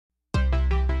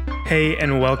Hey,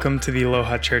 and welcome to the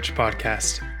Aloha Church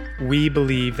podcast. We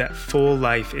believe that full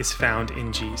life is found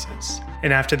in Jesus.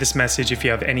 And after this message, if you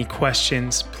have any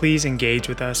questions, please engage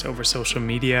with us over social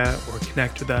media or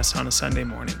connect with us on a Sunday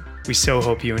morning. We so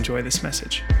hope you enjoy this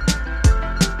message.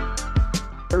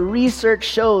 Research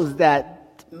shows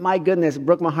that, my goodness, it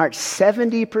broke my heart,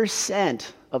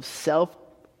 70% of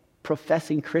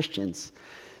self-professing Christians,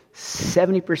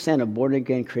 70% of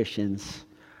born-again Christians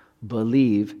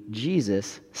believe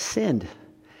Jesus sinned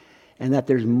and that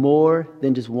there's more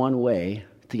than just one way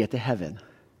to get to heaven.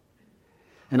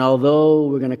 And although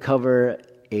we're going to cover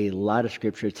a lot of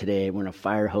scripture today, we're going to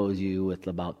fire hose you with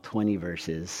about 20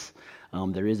 verses.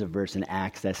 There is a verse in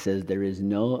Acts that says there is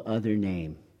no other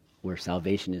name where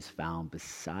salvation is found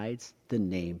besides the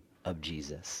name of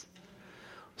Jesus.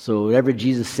 So whatever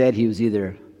Jesus said,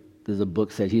 there's a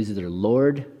book said he's either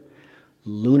Lord,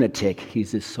 lunatic,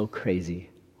 he's just so crazy,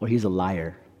 or he's a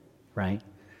liar, right?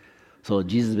 So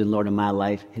Jesus has been Lord of my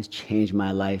life, has changed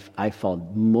my life. I fall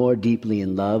more deeply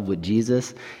in love with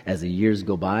Jesus as the years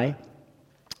go by.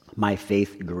 My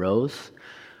faith grows.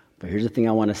 But here's the thing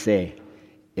I want to say.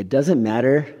 It doesn't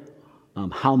matter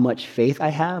how much faith I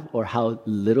have or how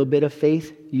little bit of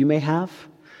faith you may have.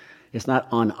 It's not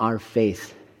on our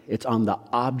faith. It's on the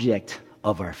object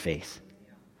of our faith.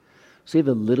 So you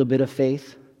have a little bit of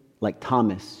faith, like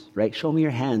Thomas, right? Show me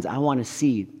your hands. I want to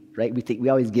see, right? We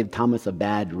always give Thomas a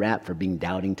bad rap for being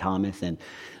doubting Thomas, and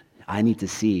I need to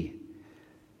see.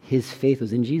 His faith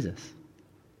was in Jesus.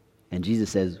 And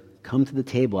Jesus says, come to the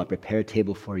table. I prepare a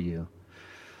table for you.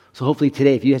 So hopefully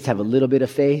today, if you just have a little bit of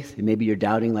faith, and maybe you're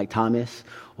doubting like Thomas,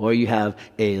 or you have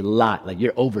a lot, like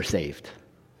you're oversaved.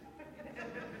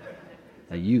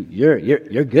 Like you're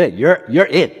good. You're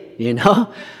it, you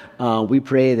know? We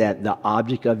pray that the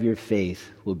object of your faith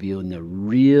will be in the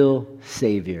real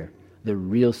Savior. The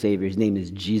real Savior. His name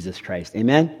is Jesus Christ.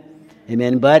 Amen?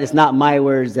 Amen. But it's not my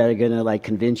words that are going to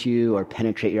convince you or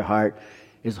penetrate your heart.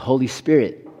 It's the Holy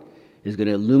Spirit is going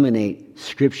to illuminate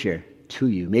Scripture to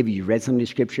you. Maybe you read some of these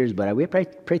Scriptures, but we pray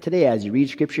today as you read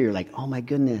Scripture, you're like, oh my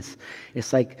goodness.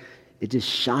 It's like it just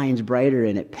shines brighter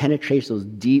and it penetrates those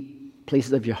deep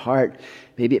places of your heart.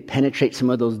 Maybe it penetrates some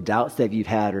of those doubts that you've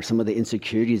had or some of the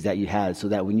insecurities that you had, so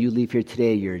that when you leave here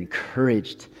today, you're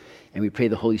encouraged. And we pray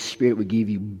the Holy Spirit would give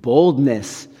you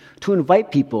boldness to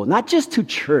invite people, not just to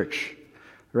church,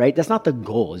 right? That's not the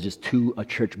goal, it's just to a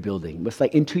church building. But it's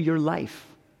like into your life.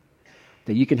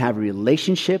 That you can have a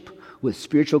relationship with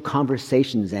spiritual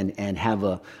conversations and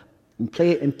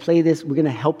play this. We're going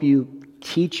to help you,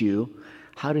 teach you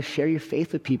how to share your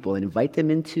faith with people and invite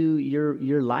them into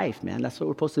your life, man. That's what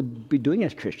we're supposed to be doing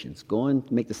as Christians. Go and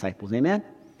make disciples, amen?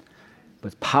 But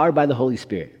it's powered by the Holy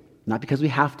Spirit. Not because we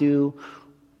have to.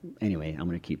 Anyway, I'm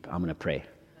going to pray.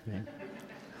 Okay?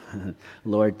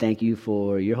 Lord, thank you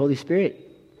for your Holy Spirit.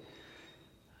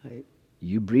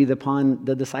 You breathed upon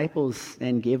the disciples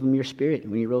and gave them your Spirit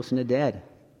when you rose from the dead.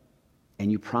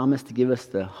 And you promised to give us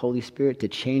the Holy Spirit to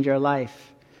change our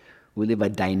life. We live a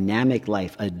dynamic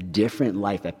life, a different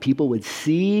life, that people would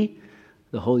see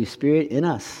the Holy Spirit in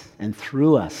us and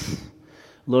through us.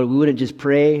 Lord, we wouldn't just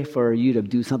pray for you to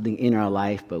do something in our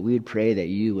life, but we would pray that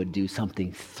you would do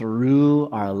something through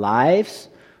our lives,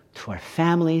 to our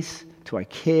families, to our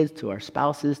kids, to our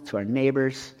spouses, to our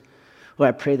neighbors.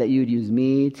 Lord, I pray that you would use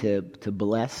me to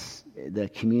bless the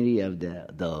community of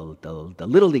the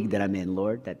little league that I'm in,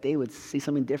 Lord, that they would see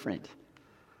something different.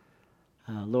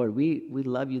 Lord, we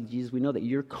love you, Jesus. We know that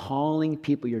you're calling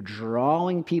people, you're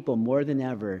drawing people more than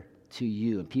ever to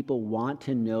you. And people want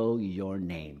to know your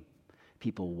name.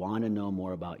 People want to know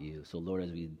more about you. So, Lord,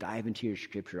 as we dive into your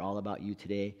scripture all about you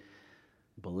today,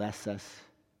 bless us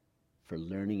for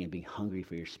learning and being hungry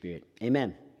for your Spirit.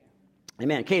 Amen.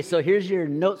 Amen. Okay, so here's your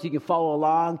notes. You can follow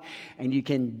along, and you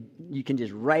can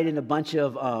just write in a bunch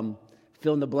of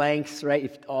fill in the blanks, right?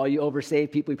 If all you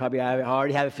oversaved people, you probably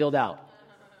already have it filled out.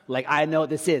 Like, I know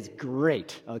what this is.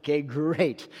 Great. Okay,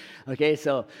 great. Okay,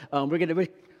 so we're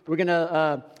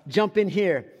gonna jump in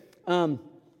here.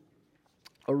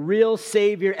 A real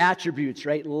Savior attributes,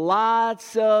 right?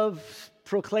 Lots of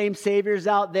proclaimed Saviors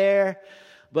out there,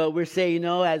 but we're saying,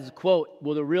 as quote,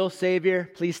 will the real Savior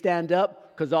please stand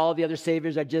up? Because all the other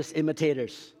Saviors are just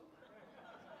imitators.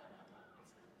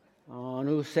 I don't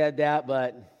know who said that,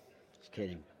 but just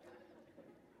kidding.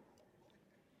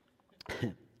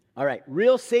 All right,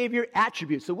 real Savior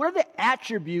attributes. So what are the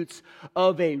attributes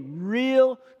of a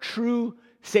real, true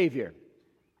Savior?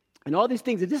 And all these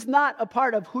things, if this is not a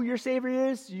part of who your Savior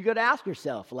is, you got to ask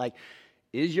yourself,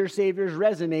 is your Savior's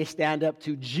resume stand up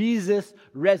to Jesus'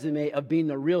 resume of being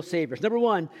the real Savior? So number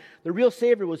one, the real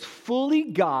Savior was fully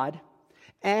God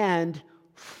and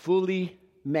fully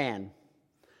man.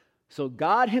 So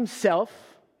God himself,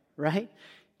 right?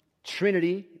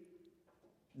 Trinity.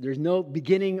 There's no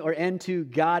beginning or end to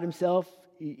God himself.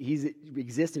 He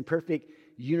exists in perfect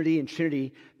unity and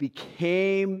Trinity.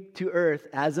 Became to earth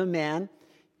as a man.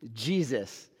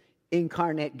 Jesus,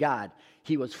 incarnate God.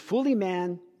 He was fully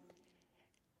man,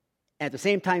 at the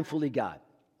same time fully God.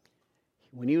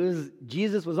 When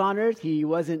Jesus was on earth, he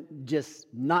wasn't just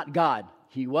not God.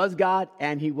 He was God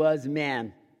and he was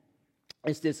man.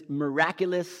 It's this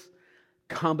miraculous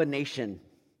combination,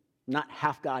 not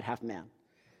half God, half man.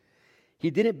 He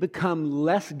didn't become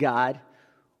less God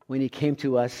when he came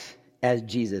to us as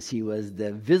Jesus. He was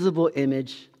the visible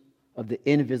image of the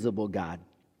invisible God.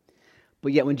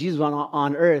 But yet when Jesus was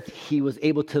on earth, he was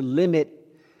able to limit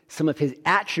some of his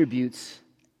attributes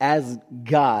as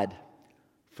God.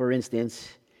 For instance,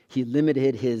 he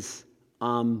limited his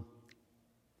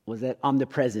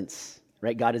omnipresence,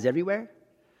 right? God is everywhere.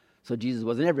 So Jesus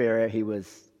wasn't everywhere. He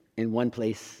was in one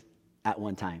place at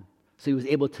one time. So he was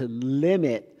able to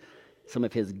limit some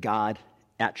of his God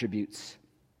attributes.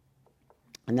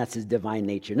 And that's his divine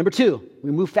nature. Number 2,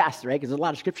 we move fast, right? Because there's a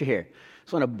lot of scripture here. I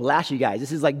just want to blast you guys.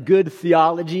 This is like good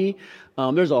theology.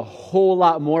 There's a whole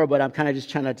lot more, but I'm kind of just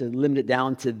trying to limit it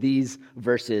down to these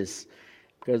verses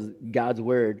because God's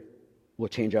word will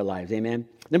change our lives. Amen.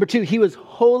 Number 2, he was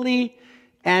holy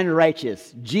and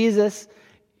righteous. Jesus,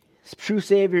 true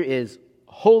Savior, is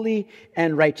holy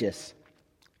and righteous.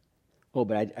 Oh,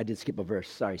 but I did skip a verse.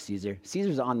 Sorry, Caesar.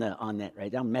 Caesar's on that,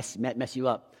 right? That'll mess you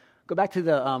up. Go back to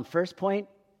the first point.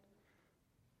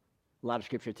 A lot of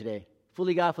scripture today.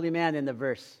 Fully God, fully man, and the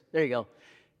verse. There you go.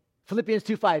 Philippians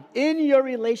 2:5. In your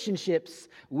relationships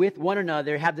with one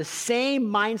another, have the same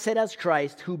mindset as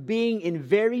Christ, who being in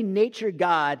very nature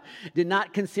God, did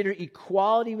not consider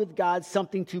equality with God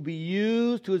something to be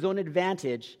used to his own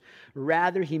advantage.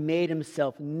 Rather, he made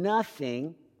himself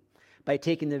nothing by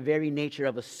taking the very nature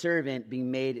of a servant,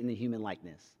 being made in the human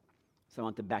likeness. So I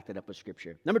want to back that up with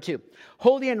scripture. Number 2,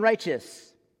 holy and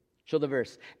righteous. Show the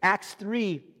verse. Acts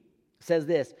 3 says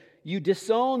this. You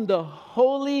disown the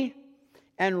holy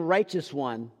and righteous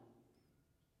one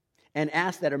and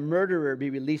ask that a murderer be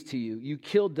released to you. You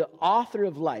killed the author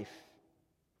of life.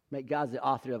 Right? God's the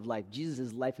author of life. Jesus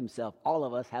is life himself. All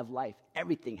of us have life.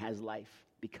 Everything has life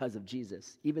because of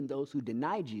Jesus. Even those who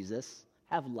deny Jesus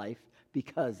have life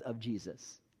because of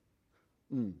Jesus.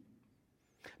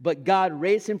 But God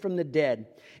raised him from the dead,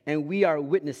 and we are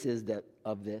witnesses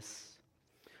of this.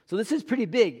 So this is pretty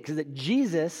big because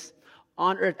Jesus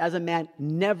on earth as a man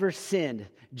never sinned.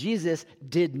 Jesus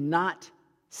did not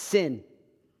sin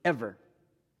ever.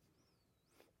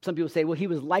 Some people say, well, he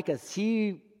was like us.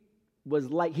 He was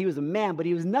a man, but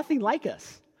he was nothing like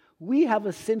us. We have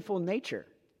a sinful nature.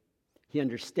 He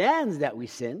understands that we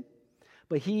sin,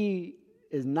 but he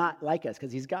is not like us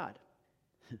because he's God.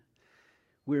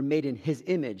 We're made in his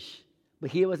image,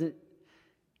 but he doesn't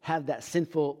have that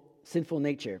sinful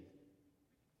nature.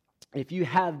 If you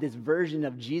have this version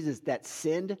of Jesus that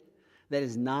sinned, that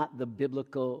is not the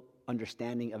biblical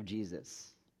understanding of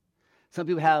Jesus. Some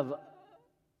people have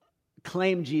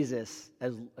claimed Jesus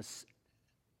as a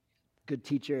good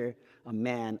teacher, a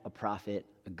man, a prophet,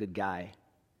 a good guy.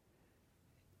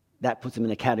 That puts him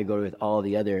in a category with all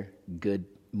the other good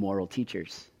moral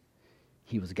teachers.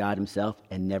 He was God himself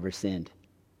and never sinned.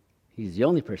 He's the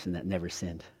only person that never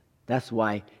sinned. That's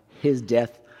why his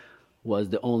death was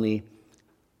the only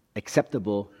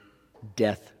acceptable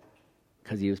death,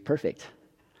 because he was perfect.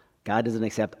 God doesn't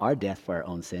accept our death for our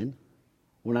own sin.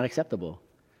 We're not acceptable.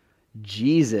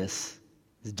 Jesus'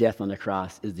 death on the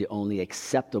cross is the only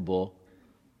acceptable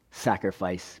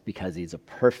sacrifice because he's a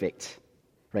perfect,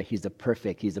 right? He's the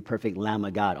perfect Lamb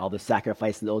of God. All the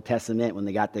sacrifice in the Old Testament when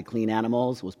they got the clean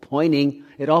animals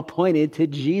it all pointed to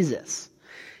Jesus.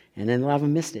 And then a lot of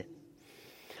them missed it.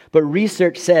 But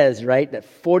research says, right, that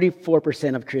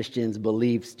 44% of Christians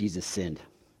believe Jesus sinned.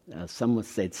 Someone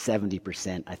said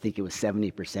 70%. I think it was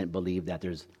 70% believe that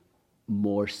there's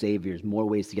more saviors, more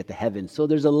ways to get to heaven. So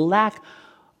there's a lack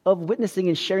of witnessing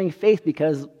and sharing faith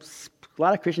because a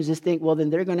lot of Christians just think, well, then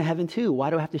they're going to heaven too. Why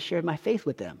do I have to share my faith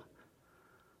with them?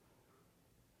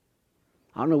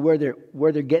 I don't know where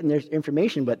they're getting their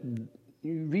information, but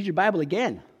you read your Bible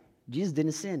again. Jesus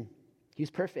didn't sin. He's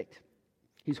perfect.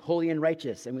 He's holy and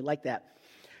righteous, and we like that.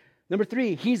 Number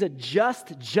 3, he's a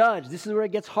just judge. This is where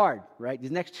it gets hard, right?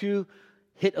 These next two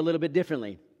hit a little bit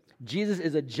differently. Jesus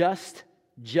is a just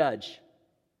judge.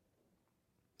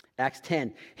 Acts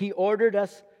 10, he ordered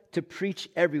us to preach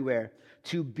everywhere,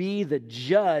 to be the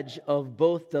judge of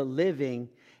both the living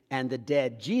and the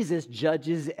dead. Jesus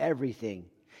judges everything.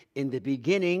 In the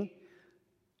beginning,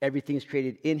 Everything's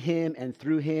created in him and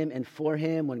through him and for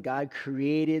him. When God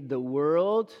created the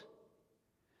world,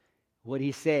 what did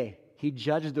he say? He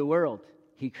judged the world.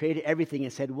 He created everything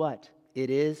and said what? It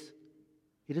is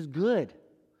good.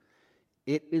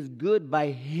 It is good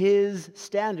by his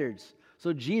standards.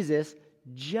 So Jesus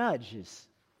judges.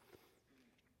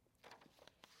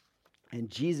 And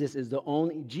Jesus is the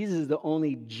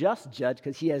only just judge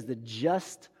because he has the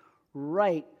just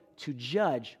right to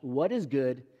judge what is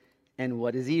good and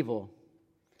what is evil.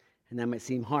 And that might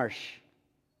seem harsh.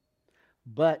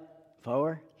 But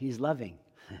he's loving.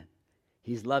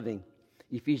 He's loving.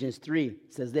 Ephesians 3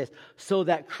 says this, so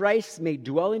that Christ may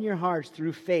dwell in your hearts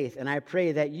through faith. And I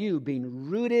pray that you, being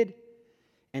rooted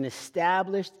and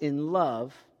established in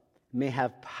love, may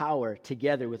have power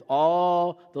together with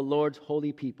all the Lord's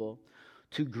holy people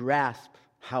to grasp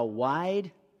how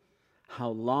wide, how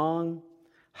long,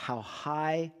 how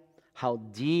high, how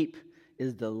deep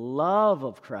is the love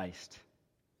of Christ,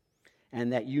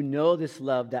 and that you know this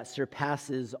love that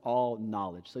surpasses all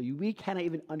knowledge. So we cannot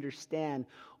even understand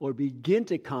or begin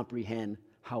to comprehend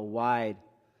how wide,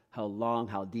 how long,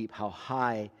 how deep, how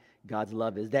high God's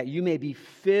love is, that you may be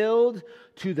filled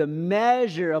to the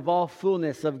measure of all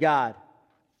fullness of God.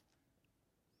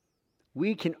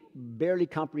 We can barely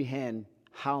comprehend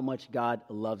how much God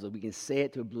loves us. We can say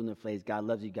it to a balloon inflates, God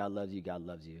loves you, God loves you, God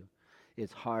loves you.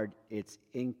 It's hard, it's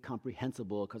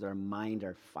incomprehensible because our minds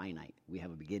are finite. We have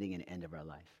a beginning and end of our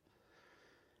life.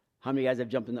 How many of you guys have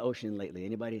jumped in the ocean lately?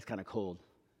 Anybody? It's kind of cold.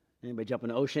 Anybody jump in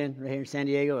the ocean right here in San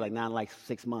Diego? Not in like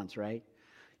 6 months, right?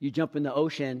 You jump in the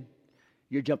ocean,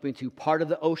 you're jumping to part of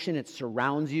the ocean, it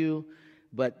surrounds you,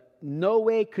 but no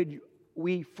way could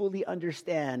we fully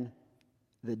understand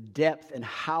the depth and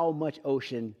how much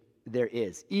ocean there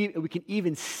is. We can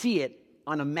even see it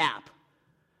on a map.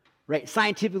 Right?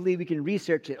 Scientifically, we can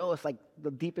research it. Oh, it's like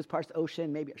the deepest parts of the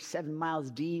ocean, maybe are 7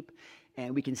 miles deep.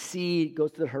 And we can see it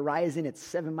goes to the horizon. It's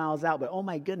 7 miles out. But oh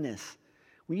my goodness,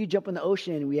 when you jump in the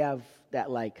ocean, we have that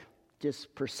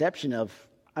just perception of,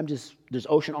 there's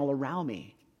ocean all around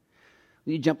me.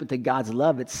 When you jump into God's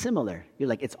love, it's similar. You're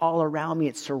like, it's all around me.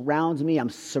 It surrounds me. I'm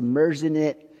submerged in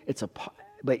it.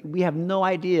 But we have no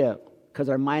idea, because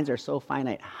our minds are so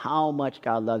finite, how much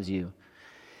God loves you.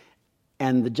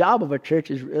 And the job of a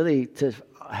church is really to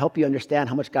help you understand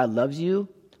how much God loves you.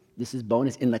 This is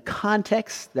bonus in the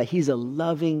context that he's a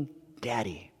loving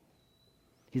daddy.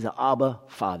 He's an Abba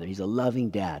father. He's a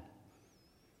loving dad.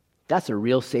 That's a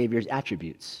real Savior's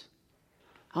attributes.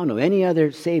 I don't know any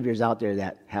other Saviors out there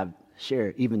that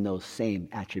share even those same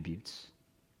attributes.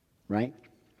 Right?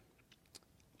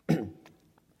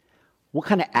 What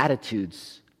kind of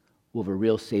attitudes will a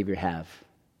real Savior have?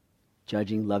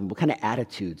 Judging, loving. What kind of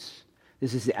attitudes?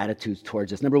 This is the attitudes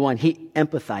towards us. Number one, he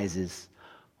empathizes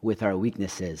with our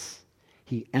weaknesses.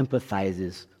 He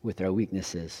empathizes with our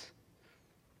weaknesses.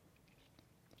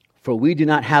 For we do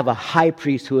not have a high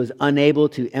priest who is unable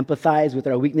to empathize with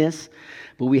our weakness,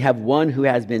 but we have one who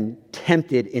has been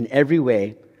tempted in every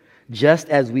way, just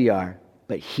as we are,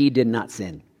 but he did not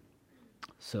sin.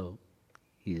 So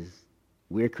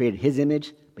we're created his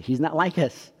image, but he's not like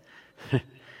us.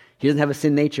 He doesn't have a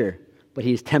sin nature. But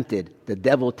he's tempted. The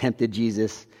devil tempted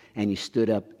Jesus, and he stood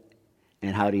up.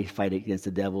 And how did he fight against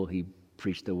the devil? He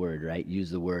preached the word, right?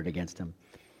 Used the word against him.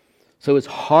 So his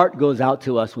heart goes out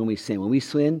to us when we sin. When we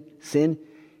sin,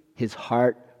 his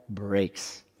heart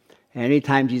breaks. And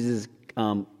anytime Jesus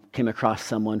came across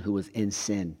someone who was in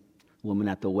sin, woman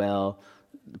at the well,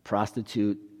 the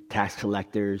prostitute, tax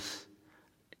collectors,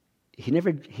 he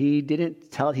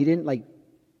didn't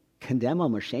condemn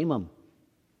them or shame them.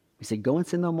 He said, go and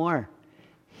sin no more.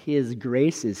 His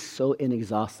grace is so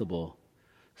inexhaustible.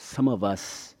 Some of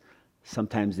us,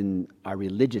 sometimes in our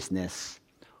religiousness,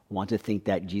 want to think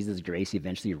that Jesus' grace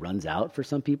eventually runs out for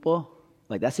some people.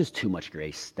 Like, that's just too much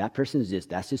grace.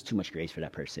 That's just too much grace for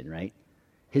that person, right?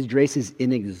 His grace is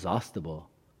inexhaustible.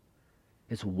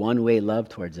 It's one-way love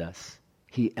towards us.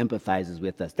 He empathizes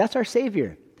with us. That's our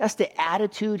Savior. That's the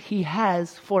attitude he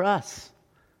has for us.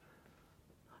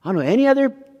 I don't know any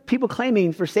other people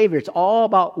claiming for Savior. It's all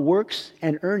about works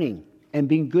and earning and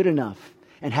being good enough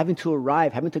and having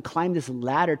to climb this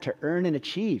ladder to earn and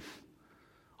achieve.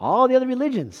 All the other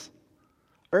religions,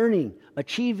 earning,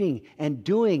 achieving, and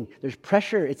doing. There's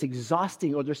pressure, it's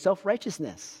exhausting, or there's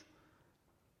self-righteousness.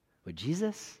 But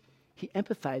Jesus, he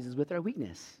empathizes with our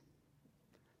weakness.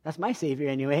 That's my Savior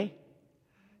anyway.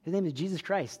 His name is Jesus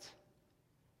Christ.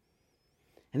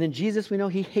 And then Jesus, we know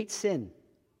he hates sin.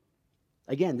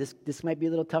 Again, this might be a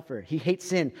little tougher. He hates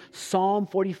sin. Psalm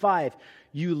 45,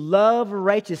 you love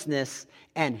righteousness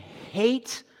and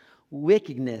hate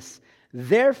wickedness.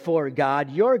 Therefore,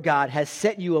 God, your God, has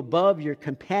set you above your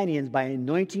companions by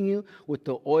anointing you with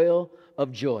the oil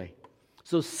of joy.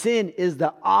 So sin is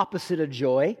the opposite of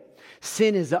joy.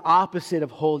 Sin is the opposite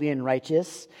of holy and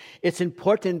righteous. It's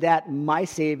important that my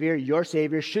Savior, your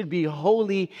Savior, should be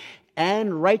holy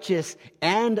and righteous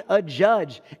and a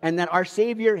judge, and that our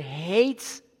Savior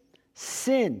hates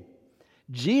sin.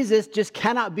 Jesus just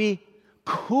cannot be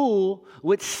cool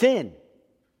with sin.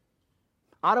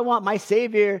 I don't want my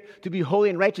Savior to be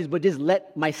holy and righteous, but just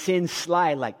let my sin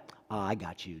slide like, oh, I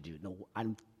got you, dude. No,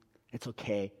 it's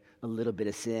okay. A little bit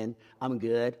of sin. I'm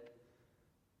good.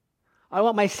 I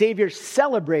want my Savior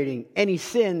celebrating any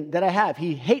sin that I have.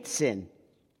 He hates sin.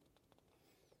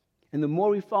 And the more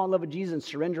we fall in love with Jesus and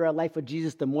surrender our life with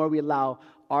Jesus, the more we allow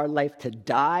our life to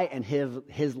die and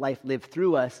his life live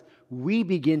through us, we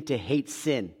begin to hate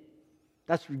sin.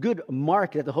 That's a good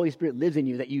mark that the Holy Spirit lives in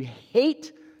you, that you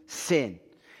hate sin.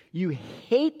 You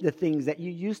hate the things that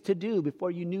you used to do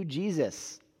before you knew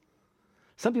Jesus.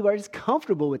 Some people are just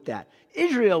comfortable with that.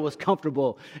 Israel was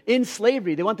comfortable in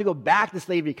slavery. They wanted to go back to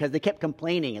slavery because they kept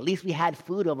complaining. At least we had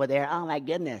food over there. Oh my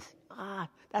goodness.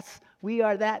 We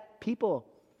are that people.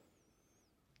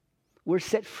 We're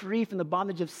set free from the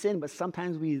bondage of sin, but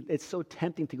sometimes it's so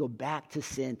tempting to go back to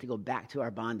sin, to go back to our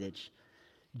bondage.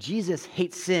 Jesus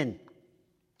hates sin.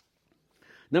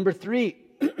 Number 3,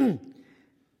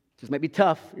 this might be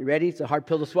tough. You ready? It's a hard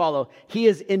pill to swallow. He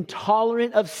is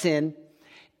intolerant of sin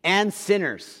and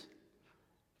sinners.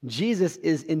 Jesus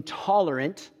is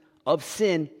intolerant of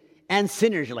sin and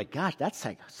sinners. You're like, gosh,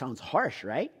 sounds harsh,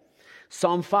 right?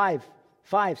 Psalm 5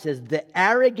 says, the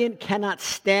arrogant cannot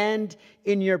stand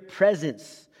in your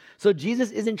presence. So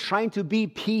Jesus isn't trying to be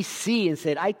PC and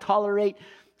said, I tolerate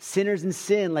sinners and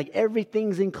sin, like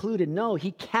everything's included. No,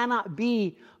 he cannot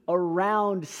be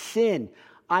around sin.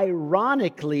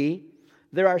 Ironically,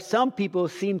 there are some people who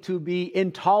seem to be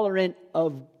intolerant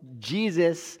of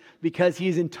Jesus because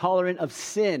he's intolerant of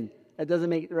sin. That doesn't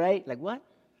make it right. Like what?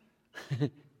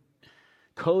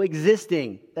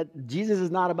 Coexisting. That Jesus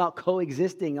is not about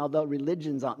coexisting, although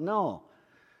religions aren't. No.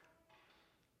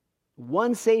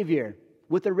 One Savior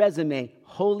with a resume,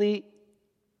 holy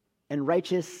and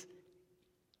righteous,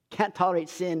 can't tolerate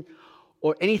sin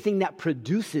or anything that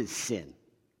produces sin.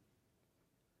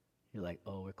 You're like,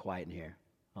 oh, we're quiet in here.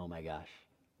 Oh my gosh,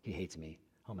 he hates me.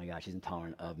 Oh my gosh, he's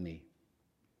intolerant of me.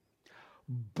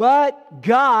 But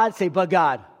God, say, but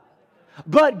God.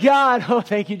 But God, oh,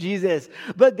 thank you, Jesus.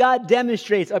 But God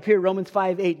demonstrates, up here, Romans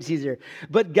 5:8, Caesar.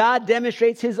 But God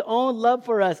demonstrates his own love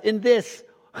for us in this.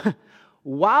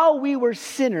 While we were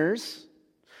sinners,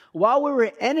 while we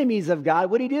were enemies of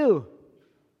God, what did he do?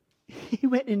 He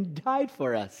went and died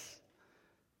for us.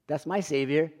 That's my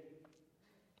Savior.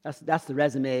 That's the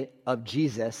resume of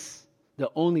Jesus,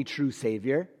 the only true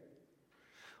Savior.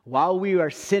 While we are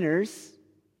sinners,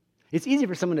 it's easy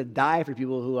for someone to die for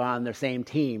people who are on their same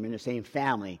team, in their same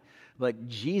family. But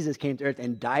Jesus came to earth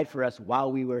and died for us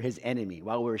while we were his enemy,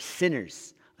 while we were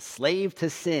sinners, slave to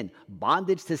sin,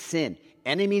 bondage to sin,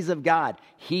 enemies of God.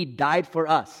 He died for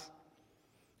us.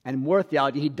 And more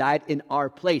theology, he died in our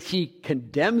place. He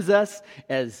condemns us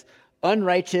as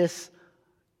unrighteous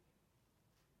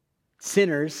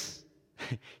sinners.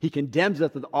 He condemns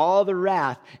us with all the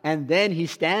wrath, and then he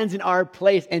stands in our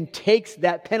place and takes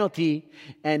that penalty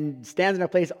and stands in our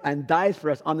place and dies for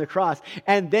us on the cross,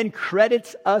 and then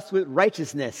credits us with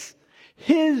righteousness,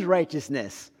 his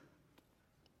righteousness.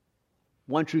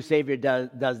 One true Savior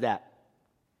does that.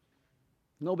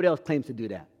 Nobody else claims to do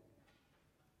that.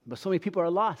 But so many people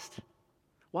are lost.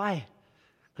 Why?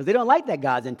 Because they don't like that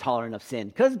God's intolerant of sin.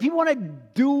 Because people want to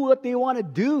do what they want to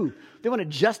do. They want to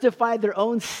justify their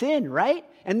own sin, right?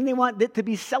 And then they want it to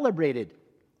be celebrated.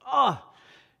 Oh,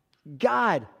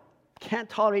 God can't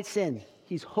tolerate sin.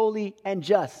 He's holy and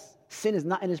just. Sin is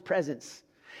not in his presence.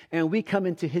 And we come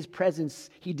into his presence,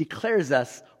 he declares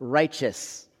us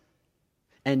righteous.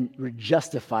 And we're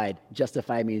justified.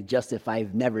 Justified means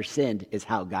justified, never sinned, is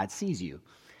how God sees you.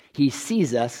 He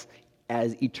sees us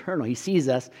as eternal. He sees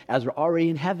us as we're already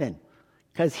in heaven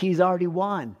because he's already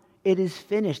won. It is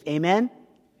finished. Amen?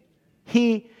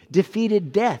 He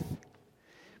defeated death.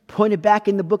 Pointed back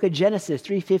in the book of Genesis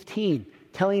 3:15,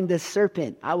 telling the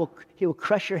serpent, he will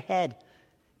crush your head,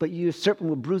 but your serpent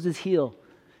will bruise his heel.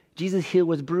 Jesus' heel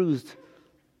was bruised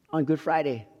on Good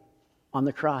Friday on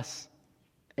the cross.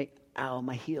 Ow,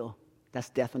 my heel. That's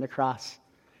death on the cross.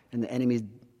 And the enemy's,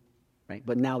 right?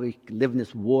 But now we live in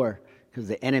this war because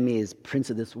the enemy is prince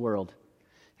of this world.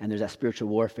 And there's that spiritual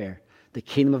warfare. The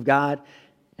kingdom of God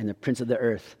and the prince of the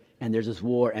earth. And there's this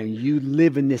war. And you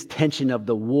live in this tension of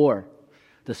the war.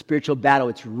 The spiritual battle,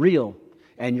 it's real.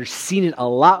 And you're seeing it a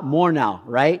lot more now,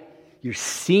 right? you're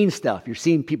seeing stuff. You're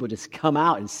seeing people just come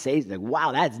out and say, like,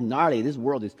 wow, that's gnarly. This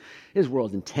world is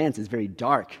intense. It's very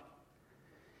dark.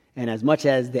 And as much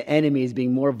as the enemy is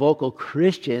being more vocal,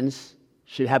 Christians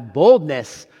should have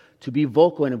boldness to be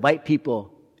vocal and invite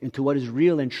people into what is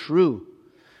real and true.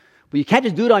 But you can't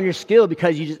just do it on your skill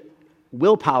because you just,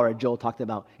 willpower, Joel talked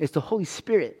about. It's the Holy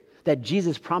Spirit that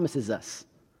Jesus promises us.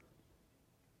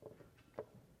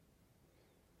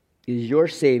 Is your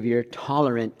Savior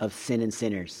tolerant of sin and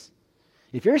sinners?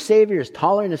 If your Savior is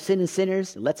tolerant of sin and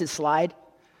sinners and lets it slide,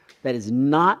 that is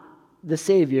not the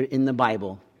Savior in the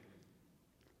Bible.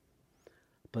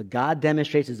 But God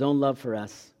demonstrates His own love for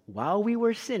us. While we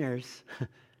were sinners,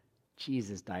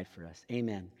 Jesus died for us.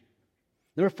 Amen.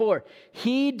 Number 4,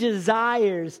 He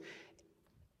desires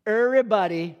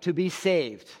everybody to be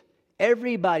saved.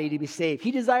 Everybody to be saved.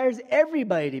 He desires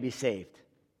everybody to be saved.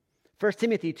 1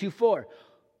 Timothy 2:4.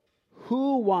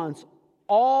 Who wants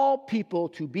all people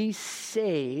to be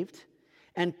saved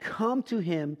and come to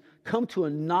Him, come to a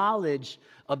knowledge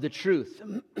of the truth.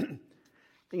 I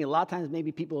think a lot of times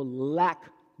maybe people lack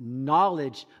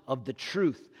knowledge of the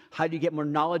truth. How do you get more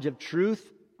knowledge of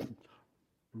truth?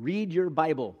 Read your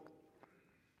Bible.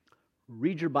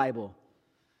 Read your Bible.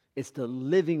 It's the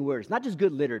living word. It's not just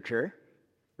good literature,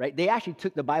 right? They actually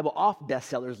took the Bible off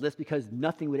bestsellers list because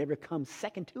nothing would ever come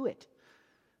second to it.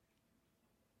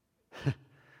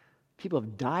 People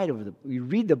have died over you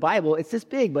read the Bible, it's this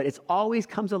big, but it always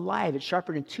comes alive. It's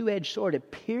sharper than a two-edged sword.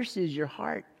 It pierces your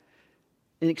heart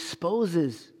and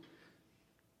exposes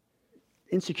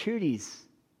insecurities,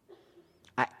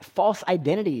 false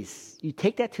identities. You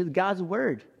take that to God's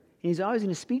word, and He's always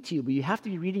going to speak to you, but you have to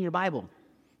be reading your Bible,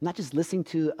 not just listening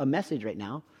to a message right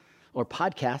now or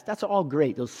podcast. That's all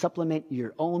great. Those supplement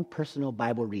your own personal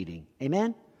Bible reading.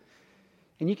 Amen?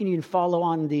 And you can even follow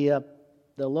on the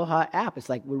Aloha app. It's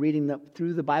like we're reading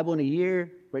through the Bible in a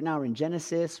year. Right now we're in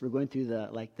Genesis. We're going through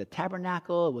the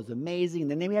tabernacle. It was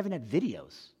amazing. And then we haven't had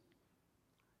videos.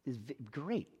 It's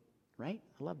great, right?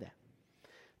 I love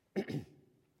that.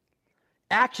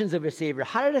 Actions of a Savior.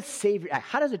 How did a Savior act?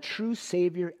 How does a true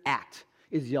Savior act?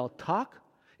 Is He all talk?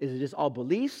 Is it just all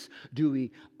beliefs? Do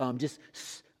we just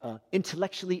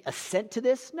intellectually assent to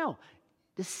this? No.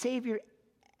 The Savior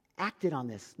acted on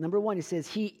this. Number 1, it says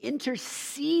He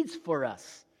intercedes for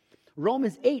us.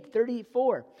 Romans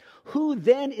 8:34. Who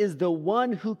then is the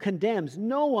one who condemns?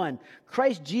 No one.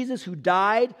 Christ Jesus, who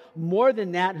died, more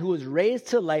than that, who was raised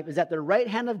to life, is at the right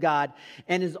hand of God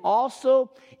and is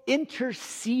also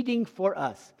interceding for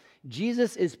us.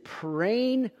 Jesus is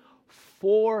praying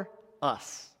for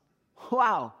us.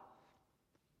 Wow.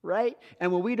 Right?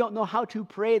 And when we don't know how to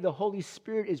pray, the Holy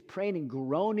Spirit is praying and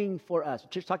groaning for us.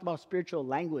 Church talked about spiritual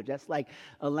language. That's like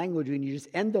a language when you just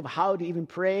end of how to even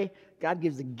pray. God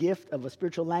gives the gift of a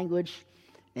spiritual language.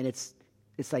 And it's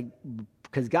like,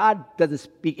 because God doesn't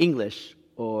speak English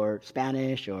or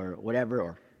Spanish or whatever,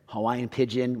 or Hawaiian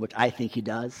pidgin, which I think He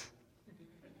does.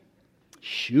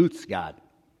 Shoots God.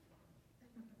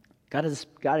 God is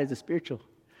a spiritual,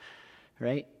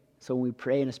 right? So when we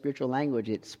pray in a spiritual language,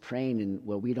 it's praying in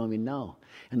what we don't even know.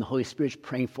 And the Holy Spirit's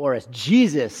praying for us.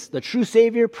 Jesus, the true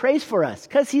Savior, prays for us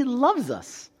because He loves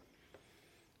us.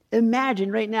 Imagine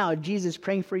right now Jesus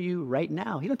praying for you right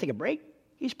now. He don't take a break.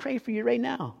 He's praying for you right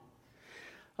now.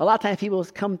 A lot of times people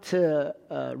come to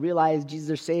realize Jesus is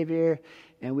their Savior,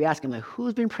 and we ask them, like,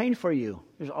 who's been praying for you?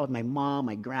 There's all my mom,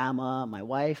 my grandma, my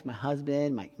wife, my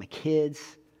husband, my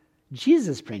kids.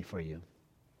 Jesus is praying for you.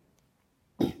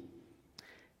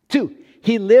 2,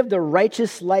 He lived a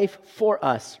righteous life for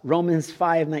us. Romans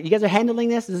 5:9. You guys are handling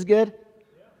this? This is good?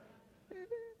 Yeah.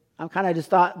 I'm kind of just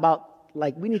thought about,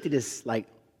 like, we need to just, like,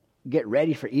 get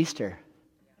ready for Easter.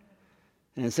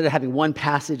 And instead of having one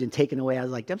passage and taken away, I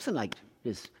was like, I'm just going to, like,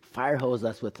 just fire hose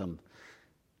us with some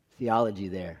theology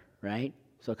there, right?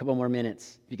 So a couple more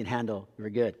minutes, if you can handle, we're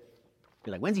good.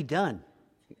 You're like, when's He done?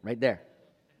 Right there.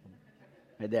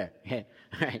 Right there. Okay.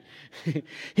 All right.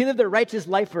 He lived a righteous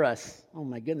life for us. Oh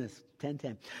my goodness.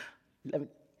 10:10.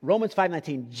 Romans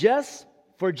 5:19.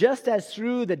 Just as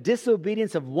through the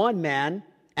disobedience of one man,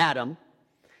 Adam,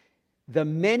 the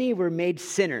many were made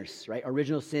sinners, right?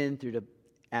 Original sin through to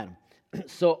Adam.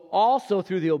 So also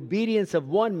through the obedience of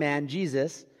one man,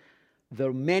 Jesus,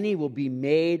 the many will be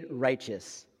made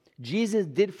righteous. Jesus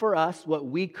did for us what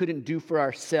we couldn't do for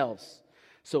ourselves.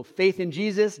 So faith in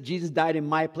Jesus, Jesus died in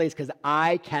my place because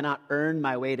I cannot earn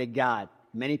my way to God.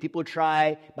 Many people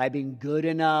try by being good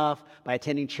enough, by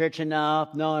attending church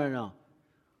enough. No.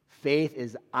 Faith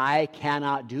is I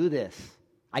cannot do this.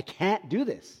 I can't do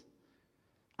this.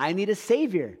 I need a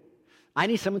Savior. I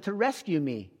need someone to rescue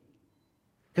me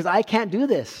because I can't do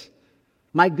this.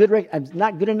 I'm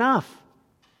not good enough.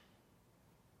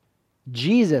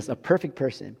 Jesus, a perfect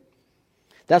person.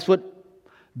 That's what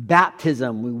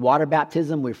baptism, water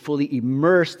baptism, we're fully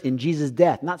immersed in Jesus'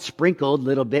 death, not sprinkled a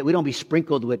little bit. We don't be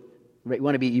sprinkled with, right? We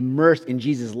want to be immersed in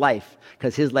Jesus' life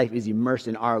because his life is immersed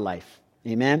in our life.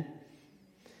 Amen?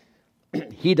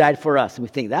 He died for us. And we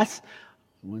think that's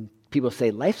when people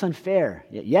say life's unfair.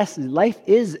 Yes, life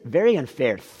is very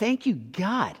unfair. Thank you,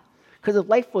 God. Because if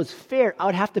life was fair, I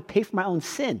would have to pay for my own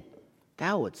sin.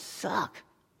 That would suck.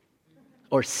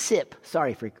 Or sip.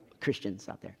 Sorry for Christians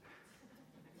out there.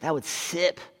 That would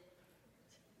sip.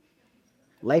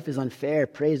 Life is unfair.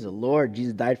 Praise the Lord.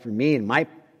 Jesus died for me and my,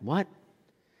 what?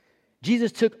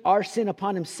 Jesus took our sin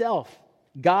upon himself.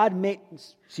 God made,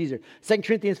 Caesar, 2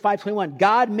 Corinthians 5:21,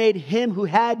 God made him who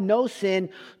had no sin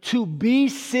to be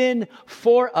sin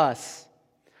for us,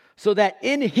 so that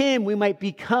in him we might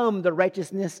become the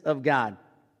righteousness of God.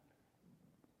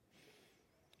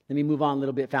 Let me move on a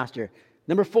little bit faster.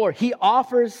 Number 4, he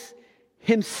offers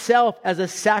himself as a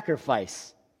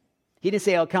sacrifice. He didn't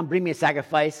say, oh, come bring me a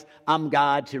sacrifice. I'm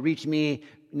God to reach me.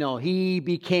 No, he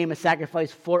became a sacrifice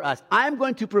for us. I'm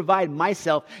going to provide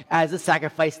myself as a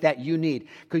sacrifice that you need.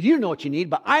 Because you know what you need,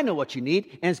 but I know what you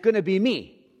need, and it's going to be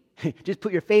me. Just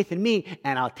put your faith in me,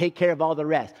 and I'll take care of all the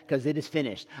rest, because it is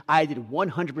finished. I did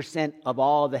 100% of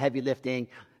all the heavy lifting,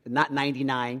 not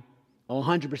 99,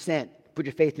 100%. Put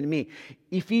your faith in me.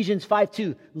 Ephesians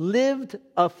 5:2, lived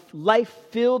a life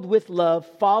filled with love,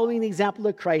 following the example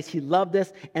of Christ. He loved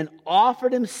us and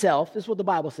offered himself, this is what the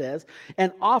Bible says,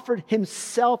 and offered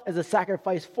himself as a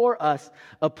sacrifice for us,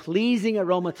 a pleasing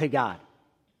aroma to God.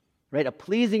 Right? A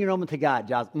pleasing aroma to God.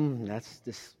 Giles, that's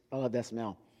this, I love that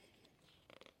smell.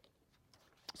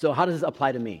 So how does this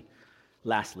apply to me?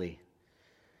 Lastly,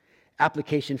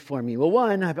 application for me. Well,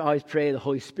 one, I've always prayed the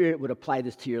Holy Spirit would apply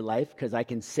this to your life, because I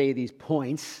can say these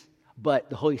points, but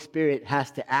the Holy Spirit has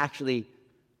to actually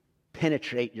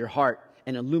penetrate your heart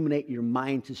and illuminate your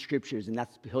mind to scriptures, and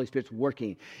that's the Holy Spirit's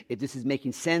working. If this is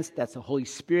making sense, that's the Holy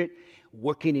Spirit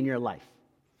working in your life.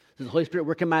 Does the Holy Spirit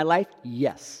work in my life?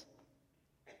 Yes,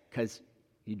 because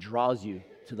he draws you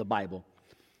to the Bible.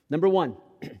 Number 1,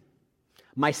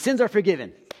 my sins are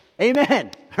forgiven. Amen,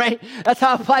 right? That's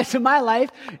how it applies to my life.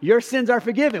 Your sins are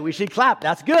forgiven. We should clap.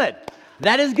 That's good.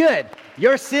 That is good.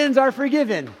 Your sins are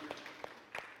forgiven.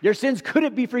 Your sins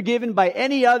couldn't be forgiven by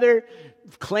any other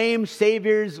claim,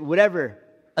 saviors, whatever.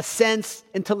 A sense,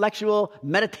 intellectual,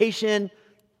 meditation.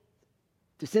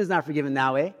 The sin's not forgiven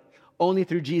that way. Only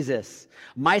through Jesus.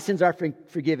 My sins are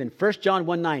forgiven. 1 John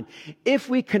 1:9. If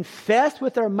we confess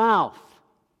with our mouth,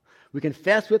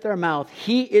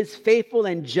 he is faithful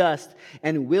and just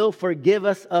and will forgive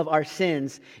us of our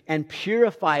sins and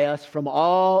purify us from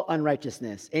all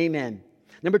unrighteousness. Amen.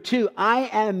 Number 2, I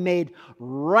am made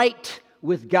right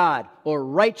with God, or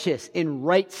righteous, in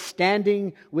right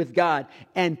standing with God,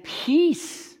 and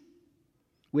peace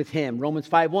with him. Romans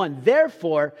 5:1.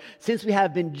 Therefore, since we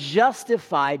have been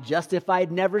justified,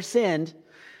 never sinned,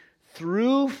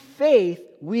 through faith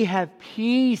we have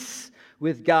peace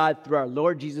with God through our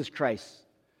Lord Jesus Christ.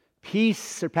 Peace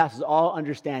surpasses all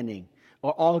understanding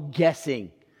or all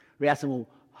guessing. We ask them, well,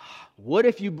 what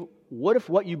if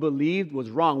what you believed was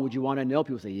wrong? Would you want to know?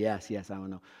 People say, yes, I want to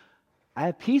know. I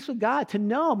have peace with God to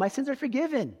know my sins are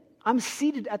forgiven. I'm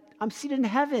seated in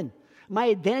heaven. My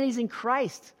identity is in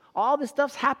Christ. All this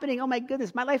stuff's happening. Oh my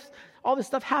goodness, my life, all this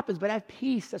stuff happens, but I have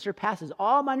peace that surpasses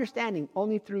all my understanding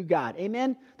only through God.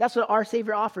 Amen? That's what our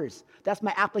Savior offers. That's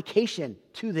my application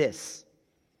to this,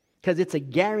 because it's a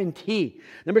guarantee.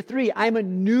 Number 3, I'm a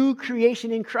new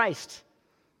creation in Christ.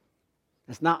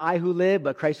 It's not I who live,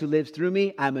 but Christ who lives through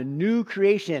me. I'm a new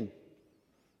creation.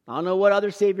 I don't know what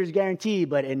other saviors guarantee,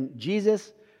 but in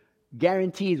Jesus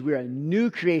guarantees we're a new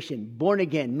creation, born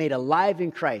again, made alive in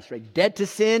Christ, right? Dead to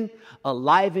sin,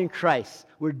 alive in Christ.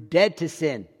 We're dead to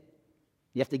sin.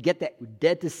 You have to get that. We're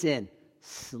dead to sin,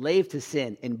 slave to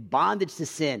sin, in bondage to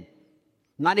sin.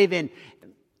 Not even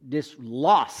just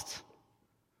lost.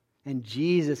 And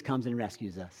Jesus comes and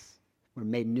rescues us. We're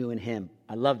made new in him.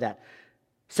 I love that.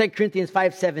 2 Corinthians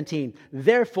 5:17.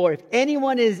 Therefore, if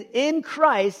anyone is in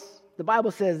Christ, the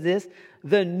Bible says this,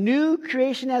 the new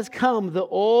creation has come, the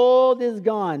old is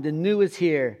gone, the new is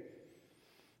here.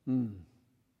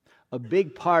 A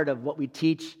big part of what we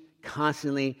teach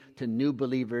constantly to new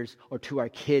believers or to our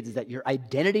kids is that your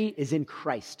identity is in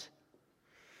Christ.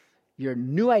 Your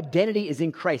new identity is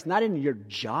in Christ, not in your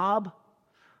job.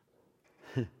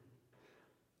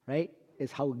 Right?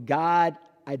 It's how God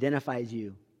identifies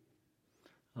you.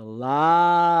 A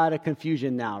lot of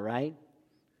confusion now, right?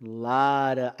 A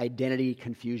lot of identity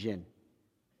confusion.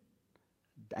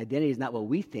 Identity is not what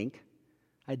we think.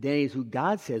 Identity is who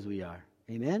God says we are.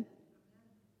 Amen?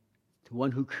 the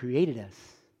one who created us.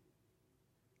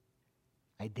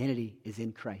 Identity is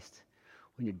in Christ.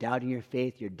 When you're doubting your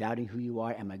faith, you're doubting who you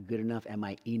are. Am I good enough? Am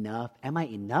I enough? Am I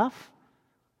enough?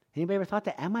 Anybody ever thought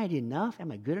that? Am I enough?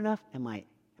 Am I good enough? Am I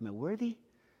worthy?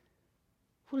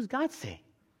 What does God say?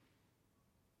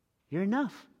 You're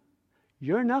enough.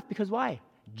 You're enough because why?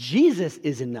 Jesus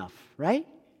is enough, right?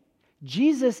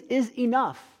 Jesus is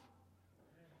enough.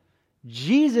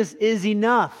 Jesus is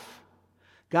enough.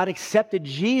 God accepted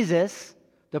Jesus,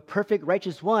 the perfect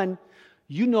righteous one.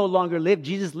 You no longer live.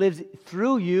 Jesus lives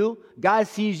through you. God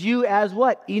sees you as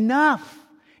what? Enough.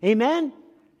 Amen?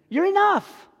 You're enough.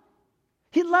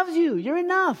 He loves you. You're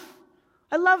enough.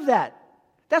 I love that.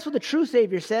 That's what the true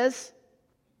Savior says.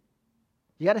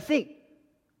 You got to think.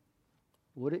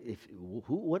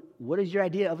 What is your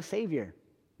idea of a Savior?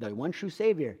 The one true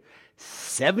Savior.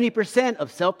 70%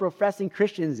 of self-professing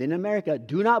Christians in America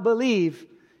do not believe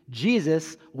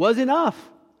Jesus was enough.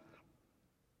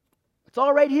 It's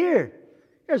all right here.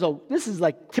 This is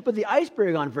like tip of the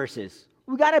iceberg on verses.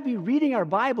 We got to be reading our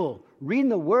Bible, reading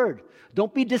the Word.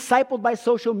 Don't be discipled by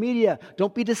social media.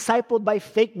 Don't be discipled by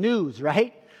fake news,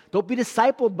 right? Don't be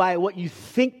discipled by what you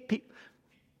think.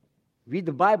 Read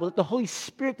the Bible. Let the Holy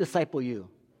Spirit disciple you.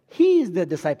 He's the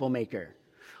disciple maker.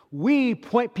 We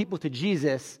point people to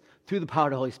Jesus through the power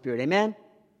of the Holy Spirit. Amen?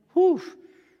 Whew.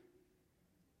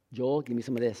 Joel, give me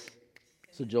some of this.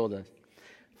 That's what Joel does.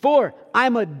 4,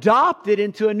 I'm adopted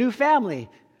into a new family.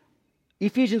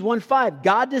 Ephesians 1:5,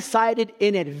 God decided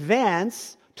in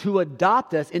advance to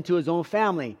adopt us into his own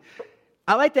family.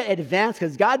 I like that advance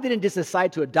because God didn't just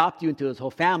decide to adopt you into his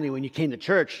whole family when you came to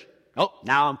church. Oh,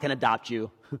 now I can adopt you.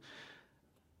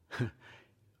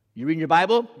 You reading your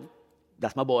Bible?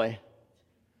 That's my boy.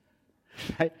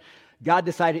 Right? God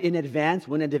decided in advance,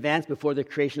 before the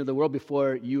creation of the world,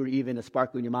 before you were even a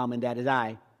sparkle in your mom and dad's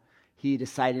eye. He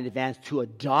decided in advance to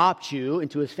adopt you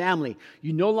into his family.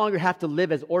 You no longer have to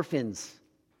live as orphans.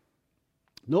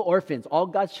 No orphans, all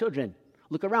God's children.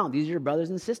 Look around. These are your brothers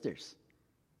and sisters.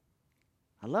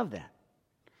 I love that.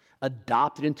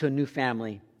 Adopted into a new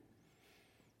family.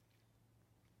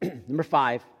 Number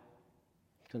 5,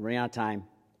 because we're running out of time.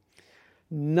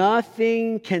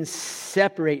 Nothing can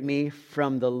separate me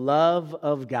from the love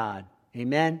of God.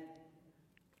 Amen?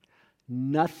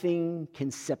 Nothing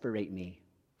can separate me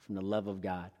from the love of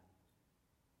God.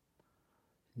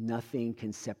 Nothing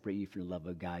can separate you from the love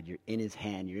of God. You're in his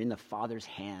hand. You're in the Father's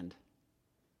hand.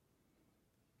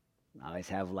 I always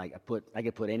have I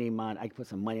could put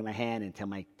some money in my hand and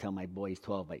tell my boy he's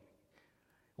 12, like, it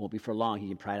won't be for long. He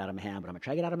can pry it out of my hand, but I'm going to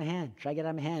try to get it out of my hand. Try to get it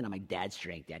out of my hand. I'm like, dad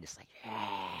strength. Dad just like,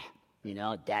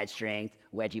 dad strength,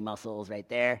 wedgie muscles right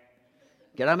there.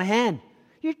 Get it out of my hand.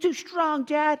 You're too strong,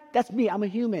 Dad. That's me. I'm a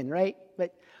human, right?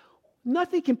 But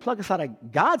nothing can pluck us out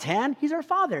of God's hand. He's our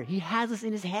Father. He has us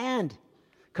in his hand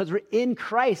because we're in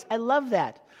Christ. I love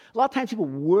that. A lot of times people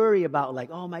worry about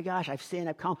oh my gosh, I've sinned,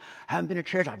 I've come, I haven't been to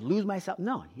church, I'd lose myself.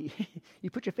 No, you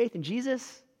put your faith in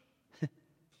Jesus,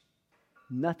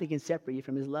 nothing can separate you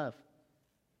from his love.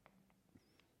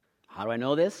 How do I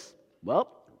know this? Well,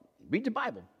 read the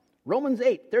Bible. Romans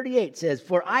 8:38 says,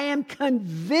 for I am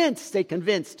convinced, stay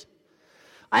convinced,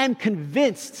 I am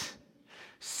convinced,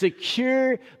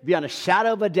 secure beyond a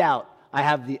shadow of a doubt, I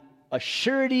have the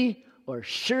surety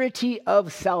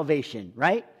of salvation,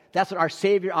 right? That's what our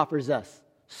Savior offers us.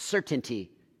 Certainty,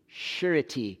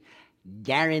 surety,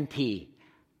 guarantee.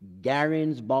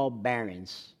 Garans, ball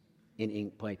barons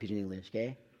in pidgin English,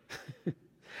 okay?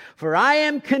 For I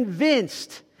am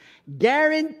convinced,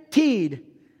 guaranteed,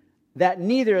 that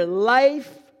neither life,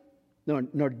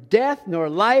 nor death, nor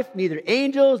life, neither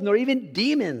angels, nor even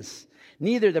demons,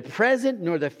 neither the present,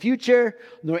 nor the future,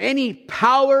 nor any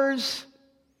powers,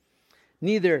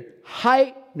 neither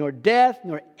height, nor depth,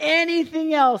 nor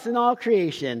anything else in all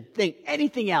creation,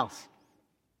 anything else,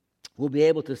 will be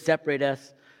able to separate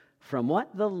us from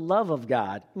what? The love of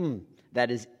God that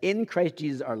is in Christ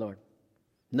Jesus our Lord.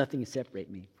 Nothing can separate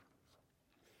me.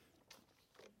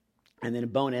 And then a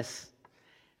bonus,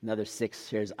 another 6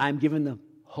 shares, I'm given the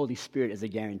Holy Spirit as a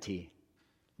guarantee.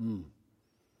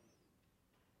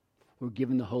 We're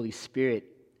given the Holy Spirit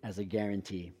as a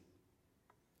guarantee.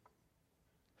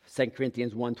 2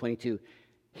 Corinthians 1:22,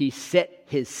 he set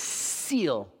his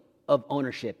seal of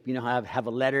ownership. You know how I have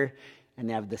a letter and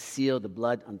they have the seal, the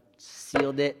blood,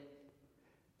 sealed it.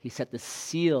 He set the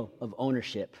seal of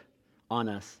ownership on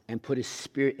us and put his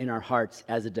Spirit in our hearts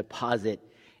as a deposit,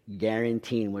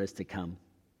 guaranteeing what is to come.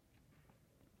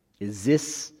 Is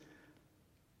this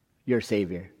your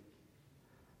Savior?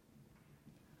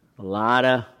 A lot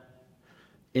of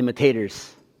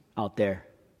imitators out there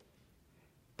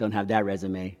don't have that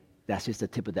resume. That's just the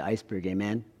tip of the iceberg,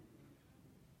 amen?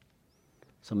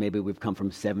 So maybe we've come from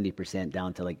 70%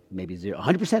 down to like maybe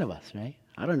 100% of us, right?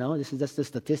 I don't know. That's the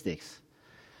statistics.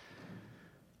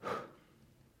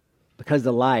 Because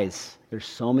the lies, there's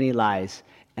so many lies,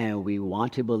 and we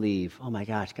want to believe, oh my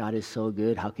gosh, God is so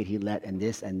good. How could he let, and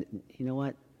this, and you know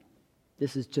what?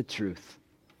 This is the truth.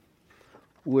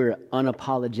 We're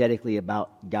unapologetically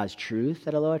about God's truth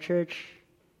at Aloha Church.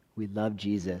 We love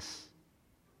Jesus.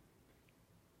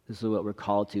 This is what we're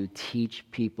called to teach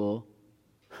people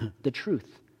the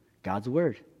truth, God's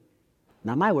word.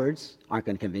 Not my words aren't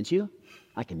going to convince you.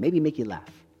 I can maybe make you laugh.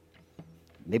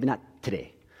 Maybe not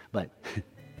today, but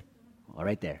all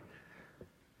right there.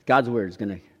 God's word is going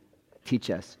to teach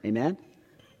us. Amen?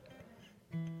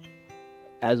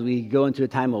 As we go into a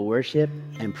time of worship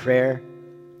and prayer,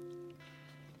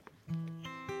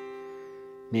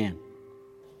 man,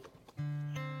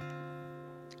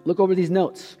 look over these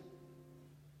notes.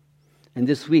 And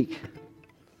this week,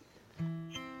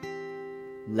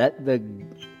 let the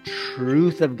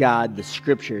truth of God, the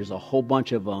scriptures, a whole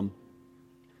bunch of them,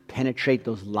 penetrate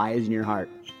those lies in your heart.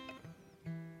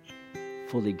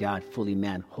 Fully God, fully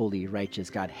man, holy, righteous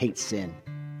God, hates sin.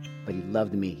 But he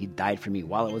loved me. He died for me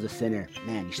while I was a sinner.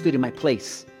 Man, he stood in my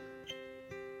place.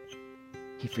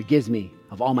 He forgives me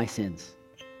of all my sins.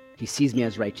 He sees me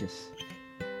as righteous.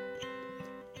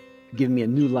 Giving me a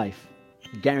new life.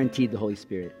 Guaranteed the Holy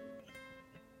Spirit.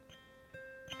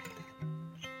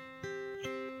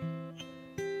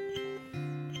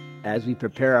 As we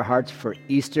prepare our hearts for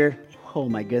Easter, oh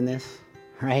my goodness,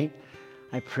 right?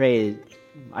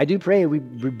 I do pray we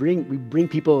bring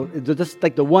people, just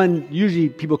like the one, usually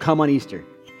people come on Easter.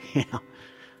 You know?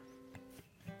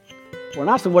 We're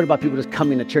not so worried about people just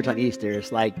coming to church on Easter.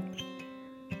 It's like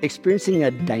experiencing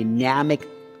a dynamic,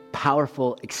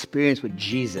 powerful experience with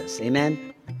Jesus.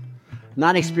 Amen?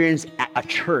 Not experience at a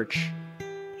church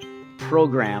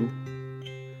program.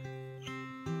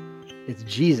 It's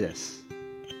Jesus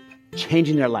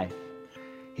changing their life.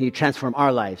 He would transform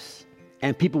our lives.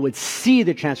 And people would see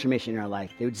the transformation in our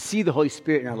life. They would see the Holy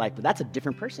Spirit in our life. But that's a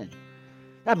different person.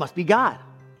 That must be God.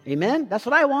 Amen? That's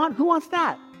what I want. Who wants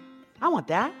that? I want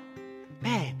that.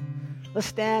 Man, let's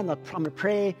stand. I'm going to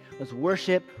pray. Let's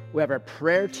worship. We have our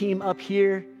prayer team up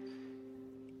here.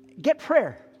 Get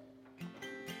prayer.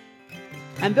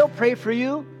 And they'll pray for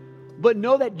you. But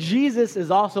know that Jesus is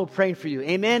also praying for you.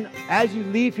 Amen? As you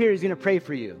leave here, he's going to pray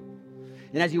for you.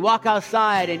 And as you walk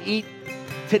outside and eat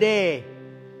today,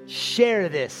 share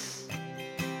this.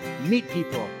 Meet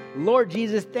people. Lord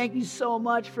Jesus, thank you so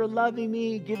much for loving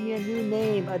me, giving me a new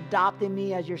name, adopting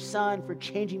me as your son, for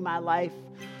changing my life.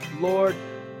 Lord,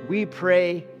 we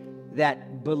pray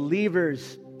that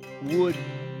believers would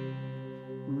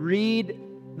read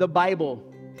the Bible.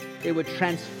 It would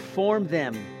transform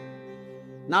them.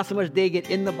 Not so much they get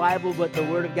in the Bible, but the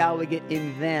Word of God would get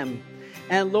in them.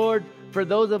 And Lord, for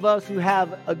those of us who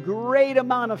have a great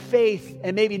amount of faith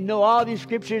and maybe know all these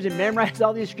scriptures and memorize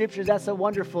all these scriptures, that's so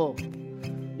wonderful.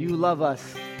 You love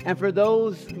us. And for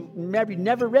those who maybe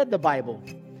never read the Bible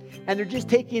and they're just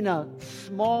taking a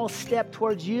small step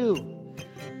towards you,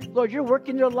 Lord, you're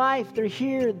working their life. They're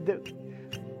here.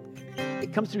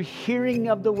 It comes through hearing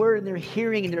of the word, and they're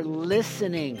hearing and they're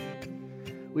listening.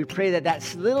 We pray that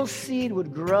that little seed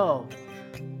would grow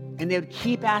and they would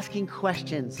keep asking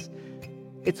questions.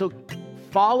 It's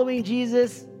following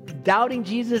Jesus, doubting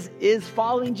Jesus is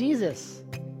following Jesus.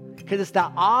 Because it's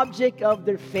the object of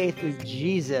their faith is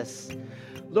Jesus.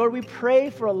 Lord, we pray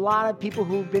for a lot of people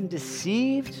who've been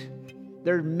deceived.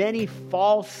 There are many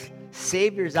false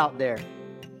saviors out there.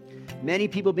 Many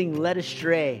people being led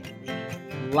astray.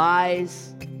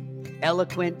 Lies,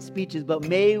 eloquent speeches. But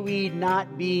may we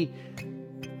not be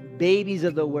babies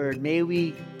of the word. May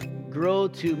we grow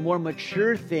to more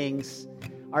mature things.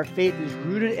 Our faith is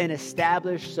rooted and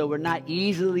established, so we're not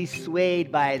easily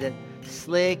swayed by the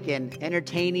slick and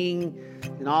entertaining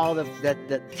and all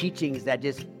the teachings that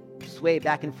just sway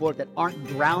back and forth that aren't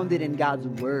grounded in God's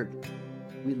word.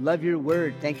 We love your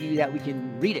word. Thank you that we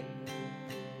can read it.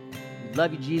 We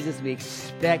love you, Jesus. We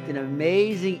expect an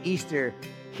amazing Easter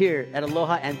here at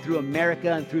Aloha and through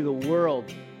America and through the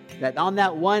world. That on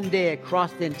that one day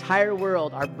across the entire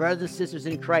world, our brothers and sisters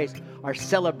in Christ are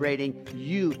celebrating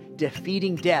you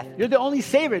defeating death. You're the only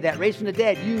Savior that raised from the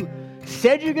dead. You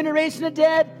said you're going to raise from the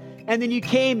dead, and then you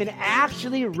came and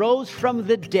actually rose from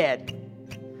the dead.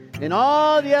 And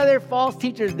all the other false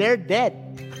teachers, they're dead.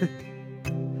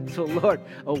 So Lord,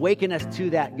 awaken us to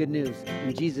that good news.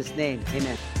 In Jesus' name,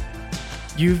 amen.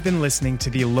 You've been listening to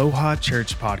the Aloha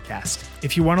Church podcast.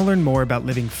 If you want to learn more about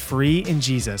living free in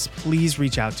Jesus, please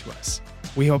reach out to us.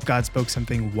 We hope God spoke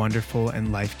something wonderful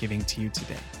and life-giving to you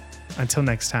today. Until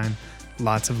next time,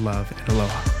 lots of love and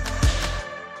aloha.